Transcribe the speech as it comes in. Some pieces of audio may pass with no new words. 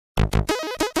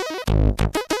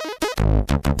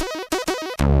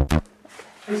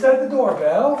Is that the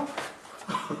doorbell?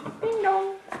 Ding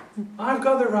dong. I've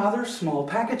got a rather small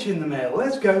package in the mail.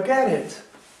 Let's go get it.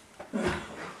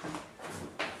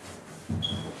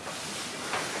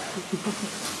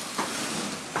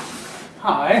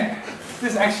 Hi.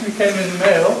 This actually came in the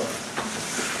mail.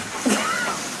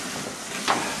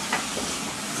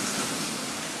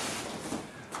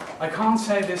 I can't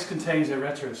say this contains a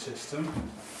retro system.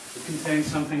 It contains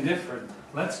something different.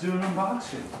 Let's do an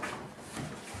unboxing.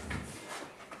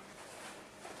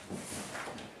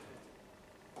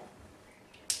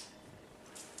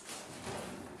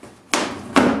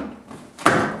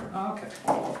 Okay.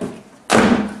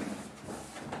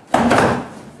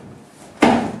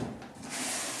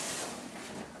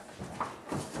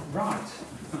 Right.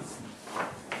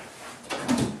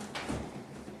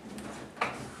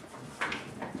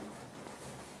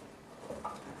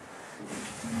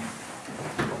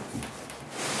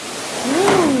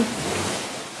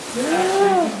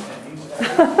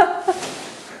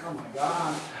 Oh my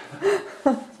god.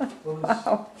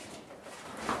 Wow.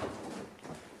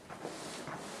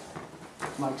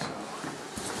 Like so.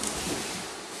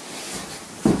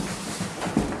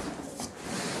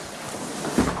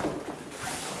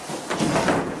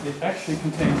 It actually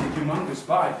contains a humongous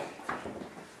bike.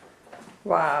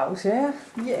 Wauw zeg.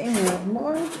 Jee,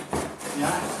 mooi. Ja,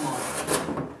 it's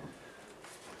mooi.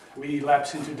 We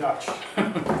lapse into Dutch.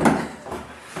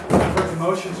 But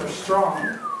emotions are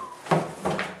strong.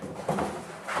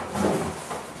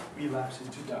 We lapse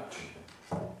into Dutch.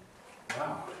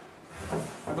 Wow.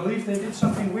 I believe they did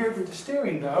something weird with the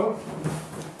steering though.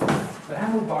 The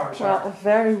handlebars are Well,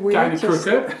 very weird. kind of just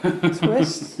crooked.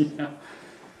 twist. Yeah.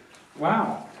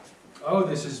 Wow. Oh,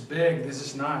 this is big. This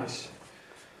is nice.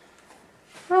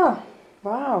 Oh,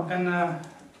 wauw. En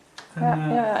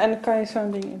Ja, en dan kan je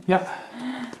zo'n ding in. ja.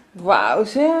 Wauw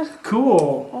zeg.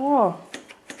 Cool. Oh.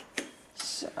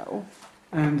 Zo.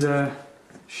 And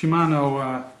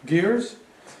Shimano gears.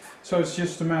 So it's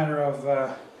just a matter of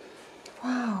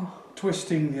Wauw.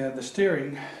 twisting the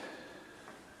steering.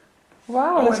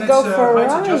 Wauw, Oh, let's and go it's, for a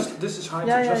height ride. This is height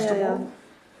Ja, ja, ja, adjustable. ja.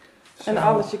 En So-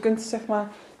 alles, je kunt het zeg maar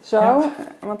zo, Ja.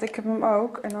 want ik heb hem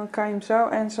ook. En dan kan je hem zo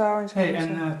en zo en zo. Hey, en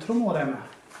zo. en trommelremmen.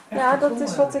 Ja, Echte dat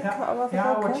is wat ik, trommelremmen. wat ik Ja,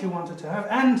 ook what heb. you wanted to have.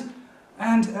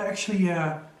 And actually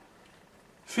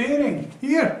vering.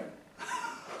 Here.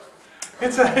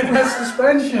 It has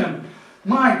suspension.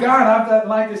 My god, I have that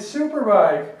like a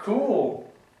superbike.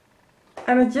 Cool.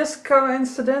 And it just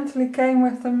coincidentally came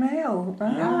with the mail.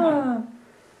 Ah. Yeah.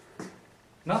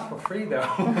 Not for free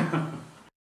though.